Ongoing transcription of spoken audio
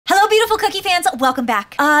Beautiful Cookie fans, welcome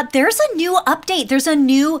back. There's a new update. There's a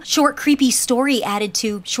new short creepy story added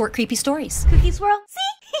to Short Creepy Stories. CookieSwirlC.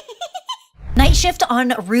 Night shift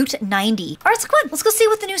on Route 90. All right, so come on, let's go see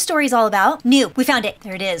what the new story is all about. New, we found it.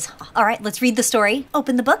 There it is. All right, let's read the story.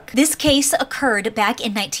 Open the book. This case occurred back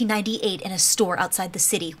in 1998 in a store outside the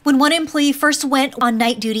city when one employee first went on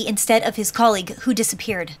night duty instead of his colleague who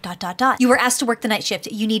disappeared. ... You were asked to work the night shift.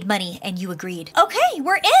 You need money and you agreed. Okay,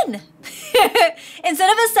 we're in.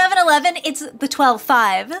 Instead of a 7-Eleven, it's the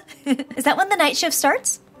 12-5. Is that when the night shift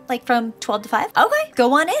starts? Like from 12 to 5? Okay,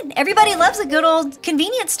 go on in. Everybody loves a good old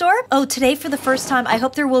convenience store. Oh, today for the first time, I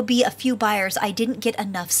hope there will be a few buyers. I didn't get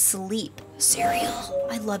enough sleep. Cereal.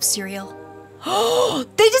 I love cereal.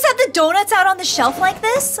 They just have the donuts out on the shelf like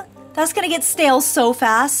this? That's gonna get stale so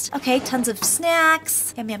fast. Okay, tons of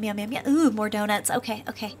snacks. Yum, yum, yum, yum, yum. Ooh, more donuts. Okay,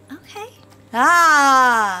 okay, okay.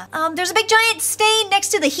 There's a big giant stain next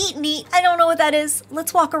to the heat and eat. I don't know what that is.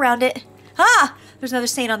 Let's walk around it. There's another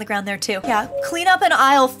stain on the ground there too. Yeah, clean up in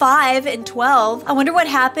aisle 5 and 12. I wonder what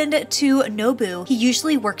happened to Nobu. He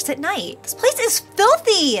usually works at night. This place is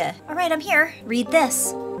filthy. All right, I'm here. Read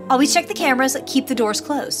this. Always check the cameras, keep the doors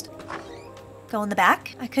closed. Go in the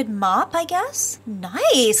back. I could mop, I guess.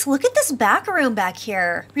 Nice, look at this back room back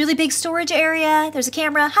here. Really big storage area. There's a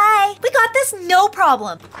camera. Hi, we got this, no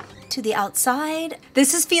problem. To the outside.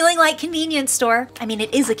 This is feeling like convenience store. I mean,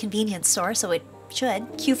 it is a convenience store, so it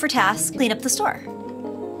should. Queue for task, clean up the store.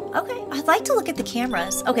 Okay, I'd like to look at the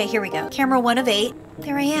cameras. Okay, here we go. Camera 1 of 8.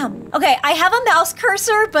 There I am. Okay, I have a mouse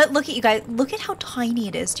cursor, but look at you guys. Look at how tiny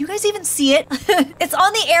it is. Do you guys even see it? It's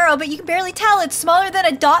on the arrow, but you can barely tell. It's smaller than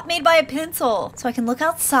a dot made by a pencil. So I can look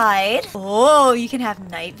outside. Oh, you can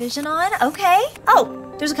have night vision on. Okay.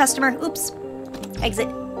 Oh, there's a customer. Oops. Exit.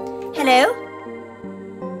 Hello?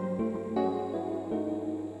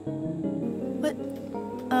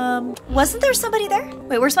 Wasn't there somebody there?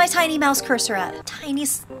 Wait, where's my tiny mouse cursor at?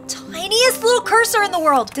 Tiniest little cursor in the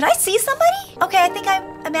world. Did I see somebody? Okay, I think I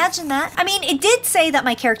imagined that. I mean, it did say that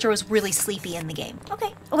my character was really sleepy in the game.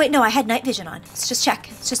 Okay. Oh wait, no, I had night vision on. Let's just check.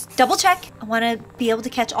 Let's just double check. I want to be able to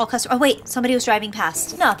catch all customers. Oh wait, somebody was driving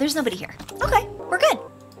past. No, there's nobody here. Okay, we're good.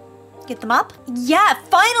 Get them up. Yeah,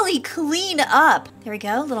 finally clean up. There we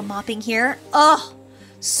go, a little mopping here. Oh,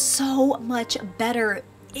 so much better.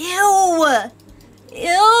 Ew.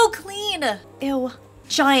 Ew, clean. Ew,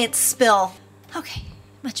 giant spill. Okay,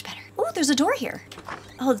 much better. Oh, there's a door here.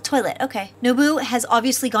 Oh, the toilet, okay. Nobu has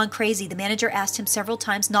obviously gone crazy. The manager asked him several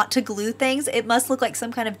times not to glue things. It must look like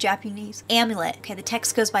some kind of Japanese amulet. Okay, the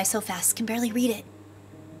text goes by so fast, can barely read it.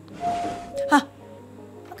 Huh,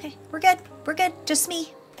 okay, we're good, just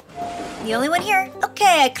me. The only one here.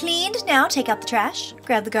 Okay, I cleaned. Now take out the trash.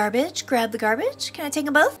 Grab the garbage. Can I take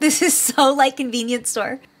them both? This is so like convenience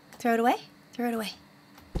store. Throw it away.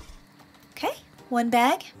 Okay, one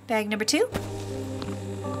bag. Bag number 2.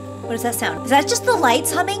 What does that sound? Is that just the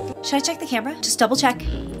lights humming? Should I check the camera? Just double check.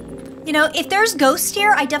 You know, if there's ghosts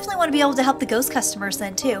here, I definitely want to be able to help the ghost customers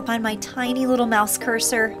then too. Find my tiny little mouse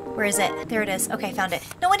cursor. Where is it? There it is. Okay, found it.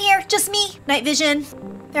 No one here, just me. Night vision.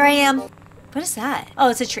 There I am. What is that?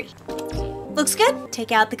 Oh, it's a tree. Looks good.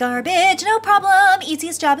 Take out the garbage, no problem.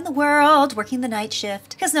 Easiest job in the world, working the night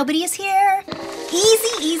shift, because nobody is here.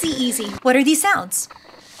 Easy, easy, easy. What are these sounds?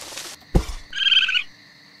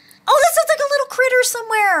 Oh, that sounds like a little critter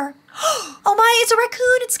somewhere. Oh my, it's a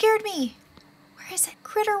raccoon. It scared me. Where is it?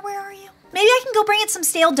 Critter, where are you? Maybe I can go bring it some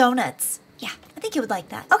stale donuts. Yeah, I think it would like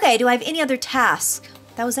that. Okay, do I have any other tasks?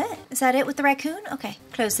 That was it. Is that it with the raccoon? Okay,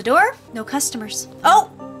 close the door. No customers. Oh,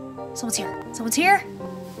 someone's here. Someone's here.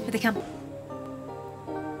 Here they come.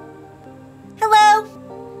 Hello.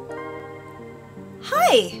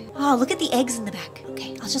 Hi. Oh, look at the eggs in the back.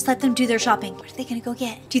 Okay, I'll just let them do their shopping. What are they gonna go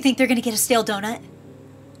get? Do you think they're gonna get a stale donut?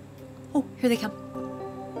 Oh, here they come.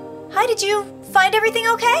 Hi, did you find everything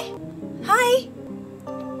okay? Hi.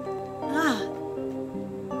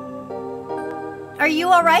 Are you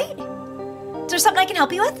all right? Is there something I can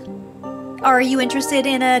help you with? Are you interested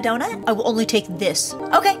in a donut? I will only take this.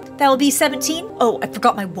 Okay, that will be 17. Oh, I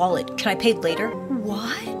forgot my wallet. Can I pay later?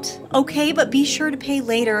 What? Okay, but be sure to pay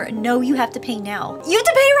later. No, you have to pay now. You have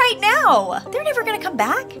to pay right now. They're never gonna come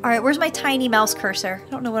back. All right, where's my tiny mouse cursor? I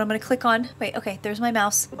don't know what I'm gonna click on. Wait, okay, there's my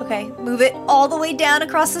mouse. Okay, move it all the way down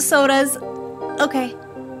across the sodas. Okay.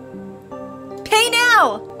 Pay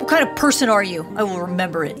now. What kind of person are you? I will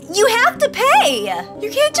remember it. You have to pay. You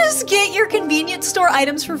can't just get your convenience store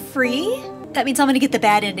items for free. That means I'm gonna get the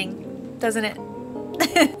bad ending, doesn't it?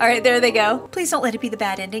 All right, there they go. Please don't let it be the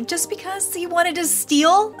bad ending just because he wanted to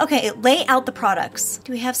steal. Okay, lay out the products.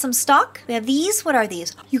 Do we have some stock? We have these. What are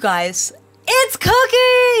these? You guys, it's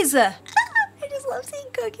cookies. I just love seeing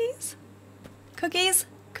cookies.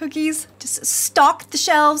 cookies. Just stock the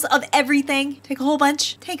shelves of everything. Take a whole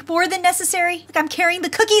bunch. Take more than necessary. Like I'm carrying the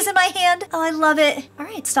cookies in my hand. Oh, I love it. All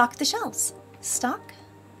right, stock the shelves. Stock.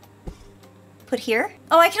 Put here.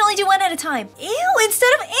 Oh, I can only do one at a time. Ew,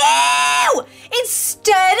 instead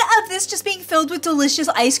of this just being filled with delicious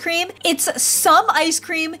ice cream, it's some ice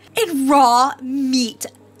cream and raw meat.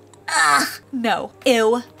 Ugh, no.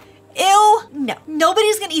 Ew. Ew, no.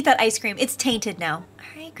 Nobody's gonna eat that ice cream. It's tainted now. All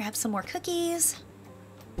right, grab some more cookies.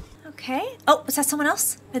 Okay. Oh, was that someone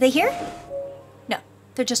else? Are they here? No,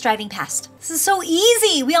 they're just driving past. This is so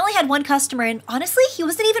easy. We only had one customer, and honestly, he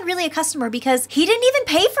wasn't even really a customer because he didn't even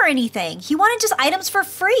pay for anything. He wanted just items for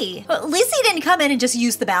free. But at least he didn't come in and just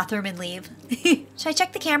use the bathroom and leave. Should I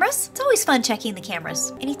check the cameras? It's always fun checking the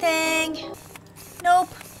cameras. Anything? Nope.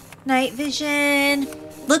 Night vision.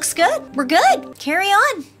 Looks good. We're good. Carry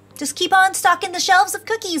on. Just keep on stocking the shelves of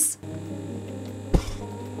cookies.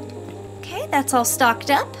 Okay, that's all stocked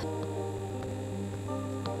up.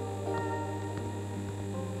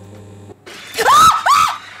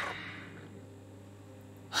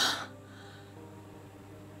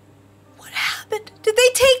 What happened? Did they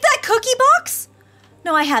take that cookie box?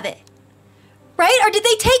 No, I have it. Right? Or did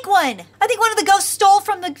they take one? I think one of the ghosts stole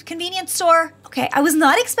from the convenience store. Okay, I was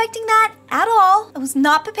not expecting that at all. I was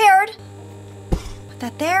not prepared. Put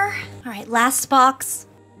that there. All right, last box.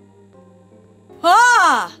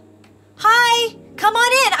 Ah! Hi! Come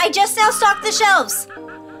on in! I just now stocked the shelves.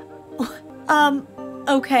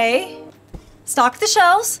 Okay. Stock the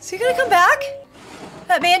shelves. Is he gonna come back?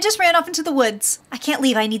 That man just ran off into the woods. I can't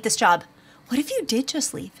leave, I need this job. What if you did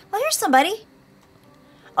just leave? Well, here's somebody.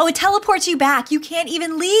 Oh, it teleports you back. You can't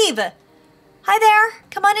even leave. Hi there.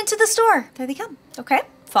 Come on into the store. There they come. Okay,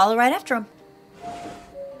 follow right after them.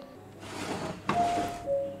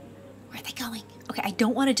 Where are they going? Okay, I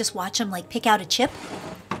don't want to just watch them like pick out a chip.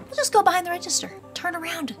 We'll just go behind the register. Turn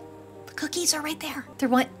around. The cookies are right there. They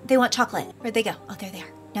want chocolate. Where'd they go? Oh, there they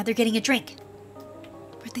are. Now they're getting a drink.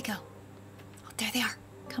 Where'd they go? Oh, there they are.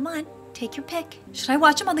 Come on, take your pick. Should I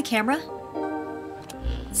watch them on the camera?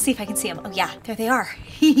 Let's see if I can see them. Oh yeah, there they are.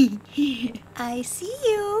 I see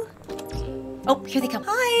you. Oh, here they come.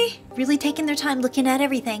 Hi. Really taking their time looking at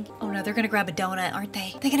everything. Oh no, they're gonna grab a donut, aren't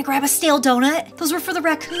they? They're gonna grab a stale donut? Those were for the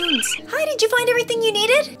raccoons. Hi, did you find everything you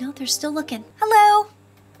needed? No, they're still looking. Hello.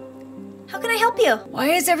 How can I help you? Why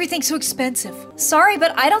is everything so expensive? Sorry,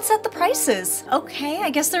 but I don't set the prices. Okay, I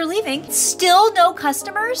guess they're leaving. Still no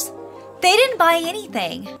customers? They didn't buy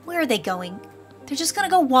anything. Where are they going? They're just gonna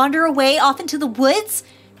go wander away off into the woods?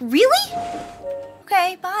 Really?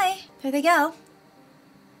 Okay, bye. There they go.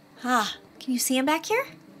 Ah, can you see them back here?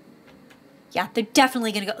 Yeah, they're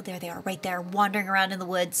definitely gonna go. There they are, right there, wandering around in the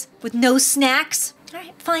woods with no snacks. All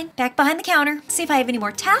right, fine. Back behind the counter. See if I have any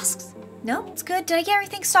more tasks. No, it's good. Did I get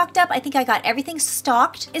everything stocked up? I think I got everything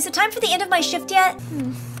stocked. Is it time for the end of my shift yet?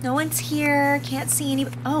 No one's here. Can't see any.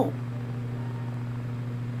 Oh.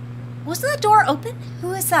 Wasn't that door open?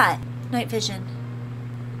 Who is that? Night vision.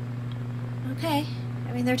 Okay.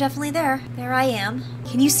 I mean, they're definitely there. There I am.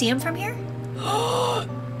 Can you see them from here?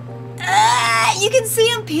 You can see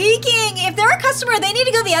them peeking. If they're a customer, they need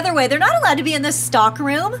to go the other way. They're not allowed to be in the stock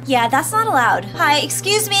room. Yeah, that's not allowed. Hi,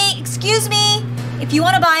 excuse me. Excuse me. If you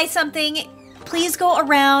want to buy something, please go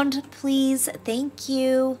around. Please. Thank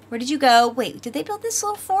you. Where did you go? Wait, did they build this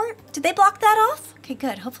little fort? Did they block that off? Okay,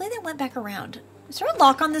 good. Hopefully they went back around. Is there a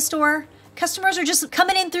lock on this door? Customers are just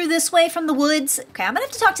coming in through this way from the woods. Okay, I'm gonna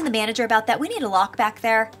have to talk to the manager about that. We need a lock back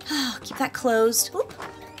there. Oh, keep that closed. Oop,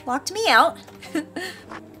 locked me out.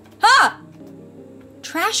 Ha!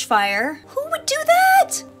 Trash fire? Who would do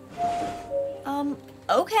that?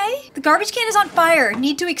 Okay. The garbage can is on fire.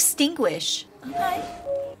 Need to extinguish. Okay.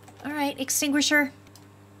 All right, extinguisher.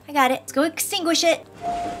 I got it. Let's go extinguish it.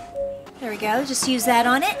 There we go. Just use that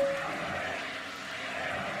on it.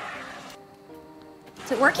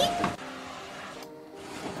 Is it working?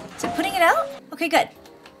 Is it putting it out? Okay, good.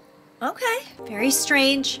 Okay. Very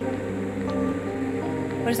strange.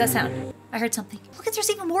 What does that sound? I heard something. Look, there's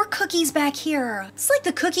even more cookies back here. It's like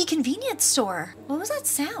the cookie convenience store. What was that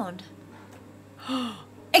sound?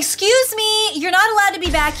 Excuse me, you're not allowed to be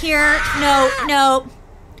back here. No.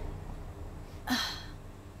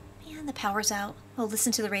 Man, the power's out. Oh,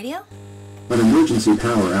 listen to the radio? An emergency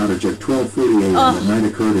power outage at 12:40 a.m. at night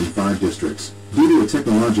occurred in 5 districts. Due to a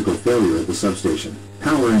technological failure at the substation,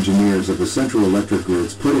 power engineers of the Central Electric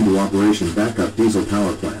Grids put into operation backup diesel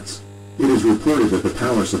power plants. It is reported that the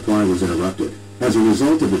power supply was interrupted as a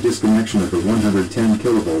result of the disconnection of the 110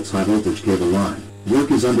 kilovolts high-voltage cable line.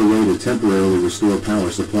 Work is underway to temporarily restore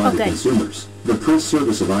power supply to consumers. The press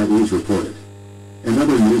service of IE's reported. And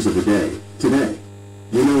other news of the day, today.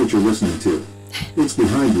 You know what you're listening to. It's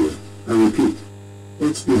behind you. I repeat,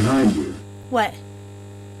 it's behind you. What?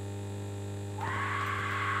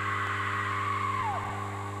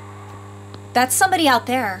 That's somebody out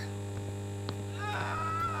there.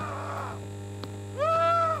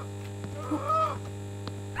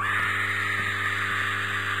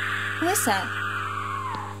 Who is that?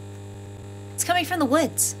 It's coming from the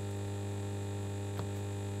woods.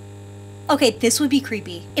 Okay, this would be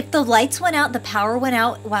creepy. If the lights went out, the power went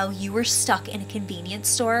out while you were stuck in a convenience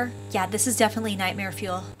store. Yeah, this is definitely nightmare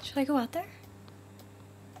fuel. Should I go out there?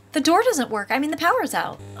 The door doesn't work. I mean, the power's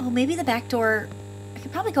out. Oh, maybe the back door. I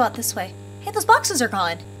could probably go out this way. Hey, those boxes are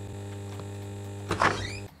gone.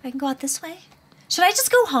 I can go out this way. Should I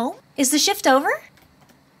just go home? Is the shift over?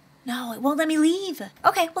 No, it won't let me leave.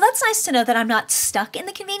 Okay, well, that's nice to know that I'm not stuck in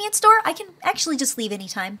the convenience store. I can actually just leave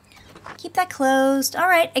anytime. Keep that closed. All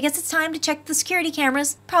right, I guess it's time to check the security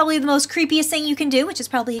cameras. Probably the most creepiest thing you can do, which is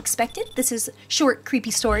probably expected. This is Short Creepy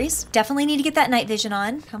Stories. Definitely need to get that night vision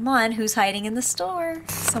on. Come on, who's hiding in the store?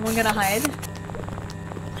 Someone gonna hide?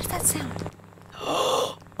 What is that sound?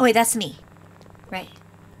 Oh, wait, that's me. Right.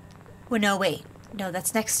 Well, no, wait. No,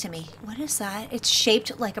 that's next to me. What is that? It's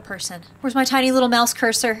shaped like a person. Where's my tiny little mouse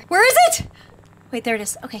cursor? Where is it? Wait, there it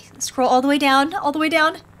is. Okay, scroll all the way down, all the way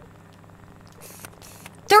down.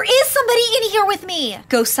 There is somebody in here with me!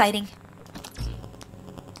 Ghost sighting.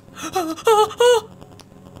 What?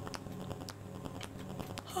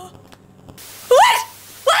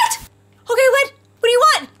 What? Okay, what? What do you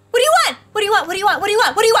want? What do you want? What do you want? What do you want? What do you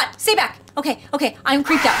want? What do you want? Stay back. Okay, okay, I'm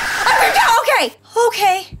creeped out. I'm creeped out, okay!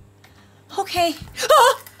 Okay. Okay.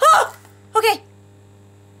 Okay.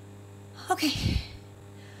 Okay.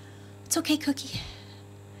 It's okay, Cookie.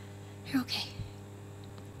 You're okay.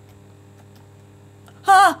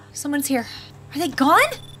 Ah! Someone's here. Are they gone?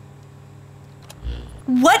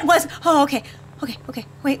 What was... Oh, okay. Okay, okay.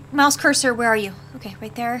 Wait, mouse cursor, where are you? Okay,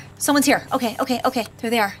 right there. Someone's here. Okay, okay, okay. There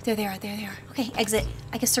they are. There they are. There they are. Okay, exit.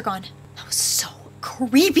 I guess they're gone. That was so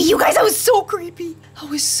creepy, you guys. That was so creepy. That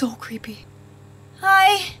was so creepy.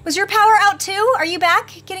 Hi. Was your power out too? Are you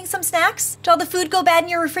back? Getting some snacks? Did all the food go bad in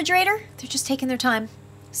your refrigerator? They're just taking their time.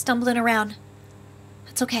 Stumbling around.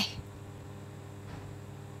 That's okay.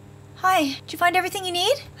 Hi. Did you find everything you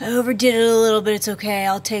need? I overdid it a little, but it's okay.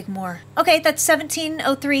 I'll take more. Okay, that's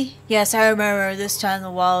 1703. Yes, I remember. This time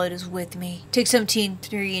the wallet is with me. Take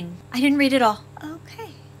 1703 and... I didn't read it all.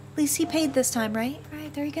 Okay. At least he paid this time, right?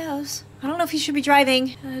 Right, there he goes. I don't know if he should be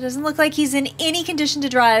driving. It doesn't look like he's in any condition to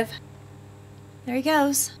drive. There he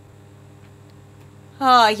goes.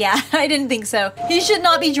 Oh, yeah, I didn't think so. He should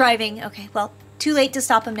not be driving. Okay, well, too late to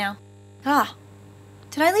stop him now. Ah,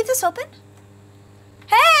 did I leave this open?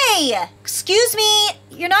 Hey! Excuse me,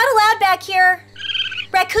 you're not allowed back here.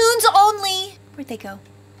 Raccoons only. Where'd they go?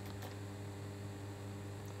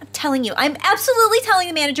 I'm telling you, I'm absolutely telling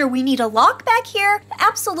the manager we need a lock back here.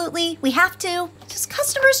 Absolutely, we have to. Just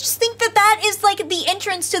customers just think that that is like the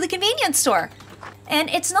entrance to the convenience store. And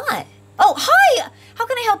it's not. Oh, hi! How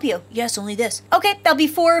can I help you? Yes, only this. Okay, that'll be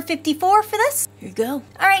 $4.54 for this. Here you go.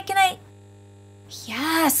 All right, good night.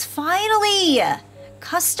 Yes, finally!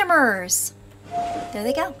 Customers. There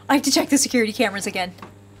they go. I have to check the security cameras again.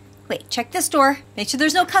 Wait, check this door. Make sure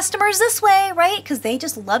there's no customers this way, right? Because they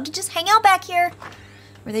just love to just hang out back here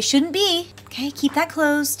where they shouldn't be. Okay, keep that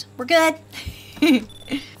closed. We're good.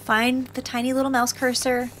 Find the tiny little mouse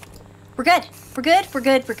cursor. We're good. We're good. We're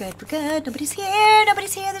good. We're good. We're good. Nobody's here.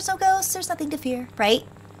 Nobody's here. There's no ghosts. There's nothing to fear. Right?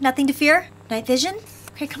 Nothing to fear. Night vision.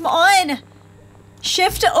 Okay, come on.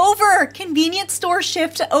 Shift over. Convenience store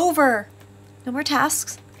shift over. No more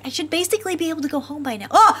tasks. I should basically be able to go home by now.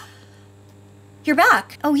 Oh! You're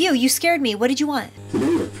back. Oh, you scared me. What did you want?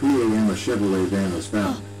 Today at 3 a.m. a Chevrolet van was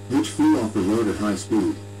found, which flew off the road at high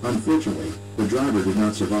speed. Unfortunately, the driver did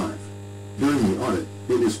not survive. During the audit,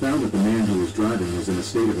 it is found that the man who was driving was in a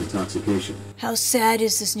state of intoxication. How sad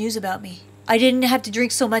is this news about me? I didn't have to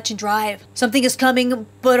drink so much and drive. Something is coming,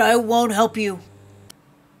 but I won't help you.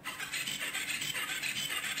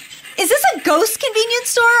 Is this a ghost convenience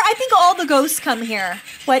store? I think all the ghosts come here.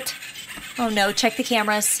 What? Oh no, check the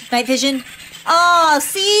cameras. Night vision. Oh,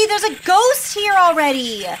 see, there's a ghost here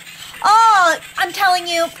already. Oh, I'm telling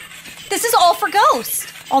you, this is all for ghosts.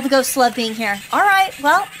 All the ghosts love being here. All right,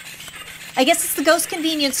 well, I guess it's the ghost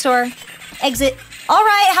convenience store. Exit. All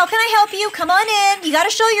right, how can I help you? Come on in. You gotta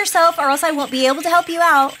show yourself or else I won't be able to help you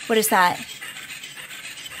out. What is that?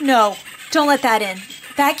 No, don't let that in.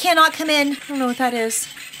 That cannot come in. I don't know what that is.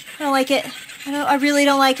 I don't like it. I really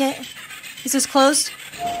don't like it. Is this closed?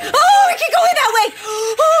 Oh, we can go in that way.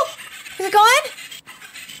 Oh, is it gone?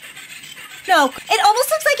 No, It almost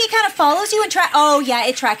looks like it kind of follows you and oh yeah,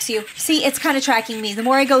 it tracks you. See, it's kind of tracking me. The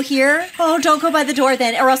more I go here, oh, don't go by the door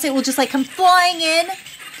then, or else it will just like come flying in.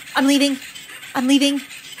 I'm leaving. I'm leaving.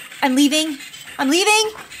 I'm leaving. I'm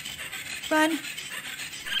leaving. Run.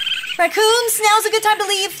 Raccoons, now's a good time to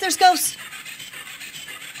leave. There's ghosts.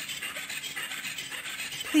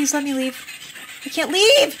 Please let me leave. I can't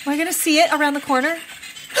leave. Am I gonna see it around the corner?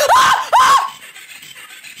 Ah! Ah!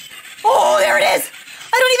 Oh, there it is.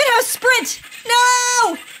 I don't even have a sprint.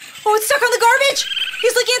 No. Oh, it's stuck on the garbage.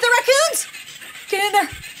 He's looking at the raccoons. Get in there.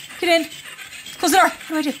 Get in. Close the door. What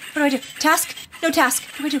do I do? What do I do? Task? No task.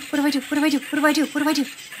 What do I do? What do I do? What do I do? What do I do? What do I do?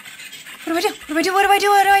 What do I do? What do I do? What do I do?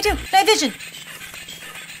 What do I do? Night vision.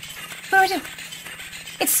 What do I do?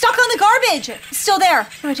 It's stuck on the garbage. It's still there.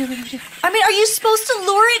 What do I do? What do I do? I mean, are you supposed to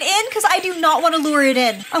lure it in? Because I do not want to lure it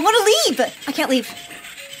in. I want to leave. I can't leave.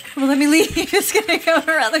 Well, let me leave. It's going to come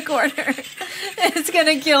around the corner. It's going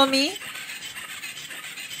to kill me.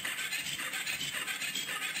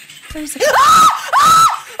 Where is it? Ah!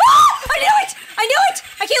 Ah! Ah! I knew it! I knew it!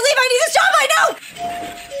 I can't leave. I need this job. I know!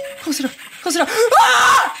 Close the door. Close the door.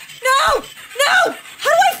 Ah! No! No!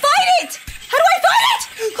 How do I fight it? How do I fight it?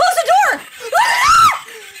 Close the door! Ah!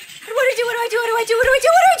 What do I do? What do I do? What do I do? What do I do?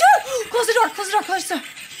 What do I do? Close the door. Close the door. Close the door.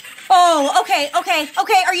 Oh, okay, okay,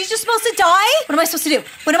 okay. Are you just supposed to die? What am I supposed to do?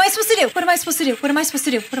 What am I supposed to do? What am I supposed to do? What am I supposed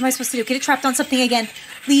to do? What am I supposed to do? Get it trapped on something again.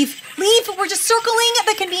 Leave. Leave. We're just circling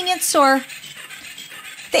the convenience store.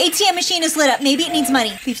 The ATM machine is lit up. Maybe it needs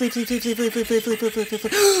money. Leave, leave, leave, leave, leave, leave, leave, leave, leave, leave, leave, leave,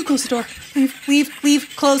 leave. Close the door. Leave, leave,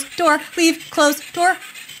 leave, close door. Leave, close door.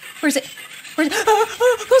 Where's it? Where's it?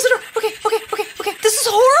 Close the door. Okay, okay, okay, okay. This is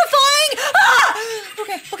horrifying. Ah!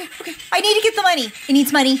 Okay, okay, okay. I need to get the money. It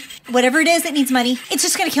needs money. Whatever it is, it needs money. It's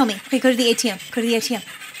just gonna kill me. Okay, go to the ATM. Go to the ATM.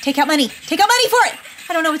 Take out money. Take out money for it.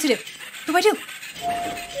 I don't know what to do. What do I do?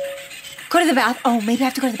 Go to the bath. Oh, maybe I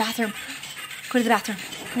have to go to the bathroom. Go to the bathroom.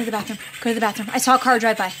 Go to the bathroom. Go to the bathroom. I saw a car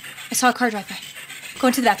drive by. I saw a car drive by. Go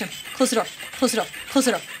into the bathroom. Close the door. Close the door. Close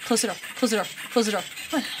the door. Close the door. Close the door. Close the door.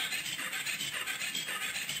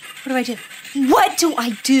 What do I do? What do I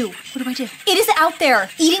do? What do I do? It is out there,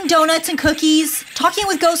 eating donuts and cookies, talking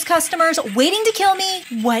with ghost customers, waiting to kill me.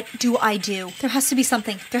 What do I do? There has to be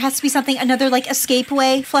something. There has to be something. Another, like, escape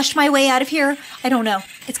way. Flush my way out of here. I don't know.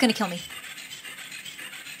 It's gonna kill me.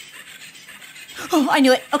 Oh, I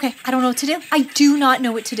knew it. Okay, I don't know what to do. I do not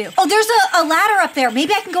know what to do. Oh, there's a ladder up there.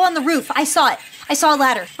 Maybe I can go on the roof. I saw it. I saw a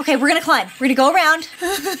ladder. Okay, we're gonna climb. We're gonna go around.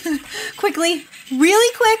 Quickly.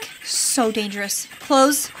 Really quick. So dangerous.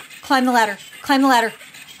 Close. Climb the ladder. Climb the ladder.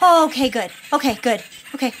 Oh, okay, good. Okay, good.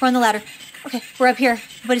 Okay, we're on the ladder. Okay, we're up here.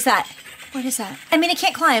 What is that? What is that? I mean, I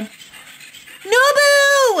can't climb.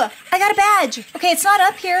 Nobu! I got a badge. Okay, it's not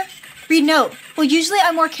up here. Read note. Well, usually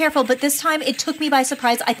I'm more careful, but this time it took me by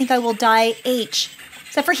surprise. I think I will die H.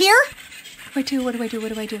 Is that for here? What do I do? What do I do?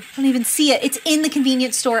 What do I do? I don't even see it. It's in the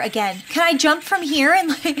convenience store again. Can I jump from here and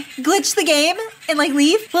like glitch the game and like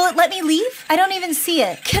leave? Will it let me leave? I don't even see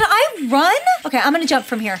it. Can I run? Okay, I'm gonna jump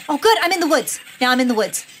from here. Oh, good. I'm in the woods. Now I'm in the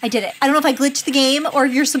woods. I did it. I don't know if I glitched the game or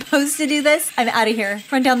if you're supposed to do this. I'm out of here.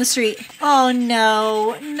 Run down the street. Oh,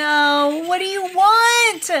 no. No. What do you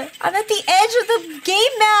want? I'm at the edge of the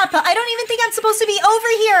game map. I don't even think I'm supposed to be over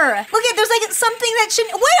here. Look at, there's like something that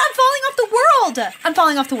shouldn't. Wait, I'm falling off the world. I'm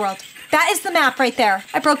falling off the world. That is the map right there.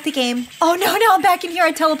 I broke the game. Oh, no, now I'm back in here.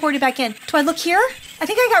 I teleported back in. Do I look here? I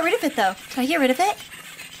think I got rid of it, though. Did I get rid of it?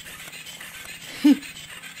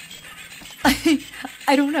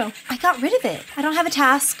 I don't know. I got rid of it. I don't have a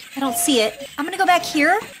task. I don't see it. I'm going to go back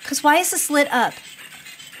here, because why is this lit up?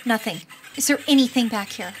 Nothing. Is there anything back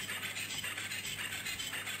here?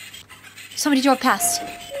 Somebody drove past.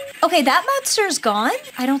 Okay, that monster's gone.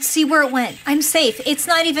 I don't see where it went. I'm safe. It's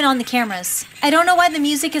not even on the cameras. I don't know why the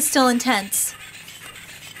music is still intense.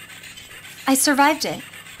 I survived it,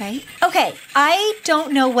 right? Okay, I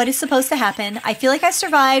don't know what is supposed to happen. I feel like I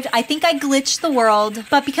survived. I think I glitched the world.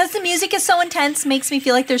 But because the music is so intense, makes me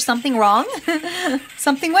feel like there's something wrong.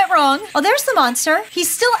 Something went wrong. Oh, there's the monster.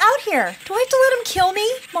 He's still out here. Do I have to let him kill me,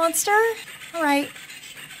 monster? All right.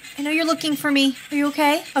 I know you're looking for me. Are you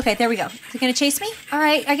okay? Okay, there we go. Is it gonna chase me? All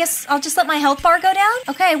right, I guess I'll just let my health bar go down.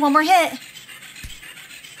 Okay, one more hit.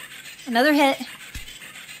 Another hit.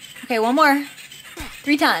 Okay, one more.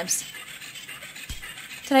 3 times.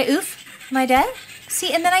 Did I oof? Am I dead?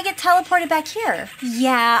 See, and then I get teleported back here.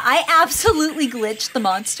 Yeah, I absolutely glitched the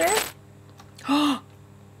monster.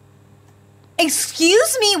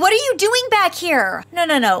 Excuse me, what are you doing back here? No,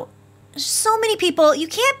 no, no. So many people, you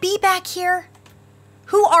can't be back here.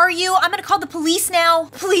 Who are you? I'm gonna call the police now.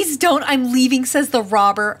 Please don't, I'm leaving, says the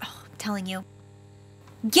robber. Oh, I'm telling you.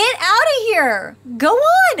 Get out of here. Go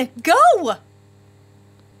on, go.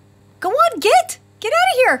 Go on, get. Get out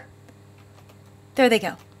of here. There they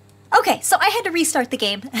go. Okay, so I had to restart the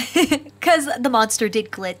game because the monster did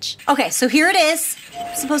glitch. Okay, so here it is.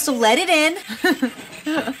 I'm supposed to let it in.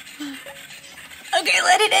 Okay,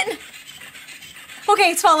 let it in.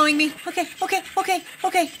 Okay, it's following me. Okay.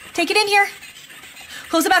 Take it in here.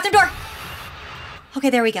 Close the bathroom door. Okay,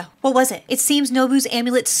 there we go. What was it? It seems Nobu's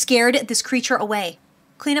amulet scared this creature away.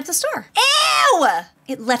 Clean up the store. Ew!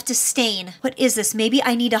 It left a stain. What is this? Maybe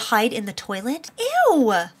I need to hide in the toilet?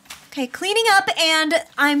 Ew! Okay, cleaning up, and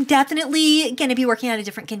I'm definitely gonna be working at a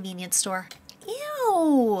different convenience store.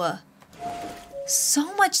 Ew!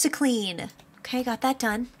 So much to clean. Okay, got that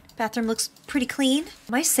done. Bathroom looks pretty clean.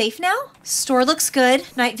 Am I safe now? Store looks good.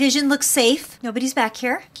 Night vision looks safe. Nobody's back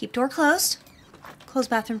here. Keep door closed. Close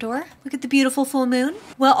bathroom door. Look at the beautiful full moon.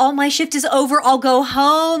 Well, all my shift is over. I'll go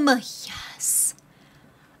home. Yes.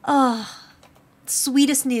 Oh,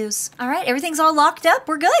 sweetest news. All right, everything's all locked up.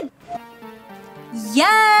 We're good.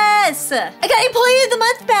 Yes! I got Employee of the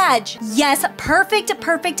Month badge. Yes, perfect.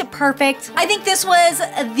 I think this was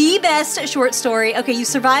the best short story. Okay, you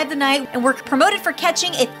survived the night and were promoted for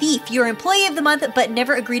catching a thief. You're Employee of the Month, but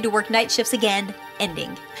never agreed to work night shifts again.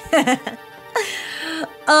 Ending.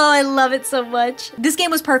 Oh, I love it so much. This game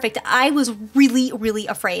was perfect. I was really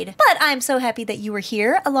afraid. But I'm so happy that you were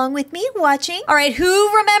here along with me watching. All right,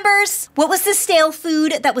 who remembers? What was the stale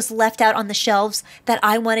food that was left out on the shelves that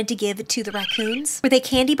I wanted to give to the raccoons? Were they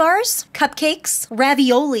candy bars, cupcakes,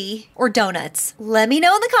 ravioli, or donuts? Let me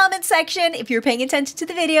know in the comments section if you're paying attention to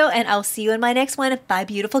the video, and I'll see you in my next one. Bye,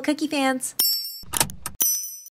 beautiful cookie fans.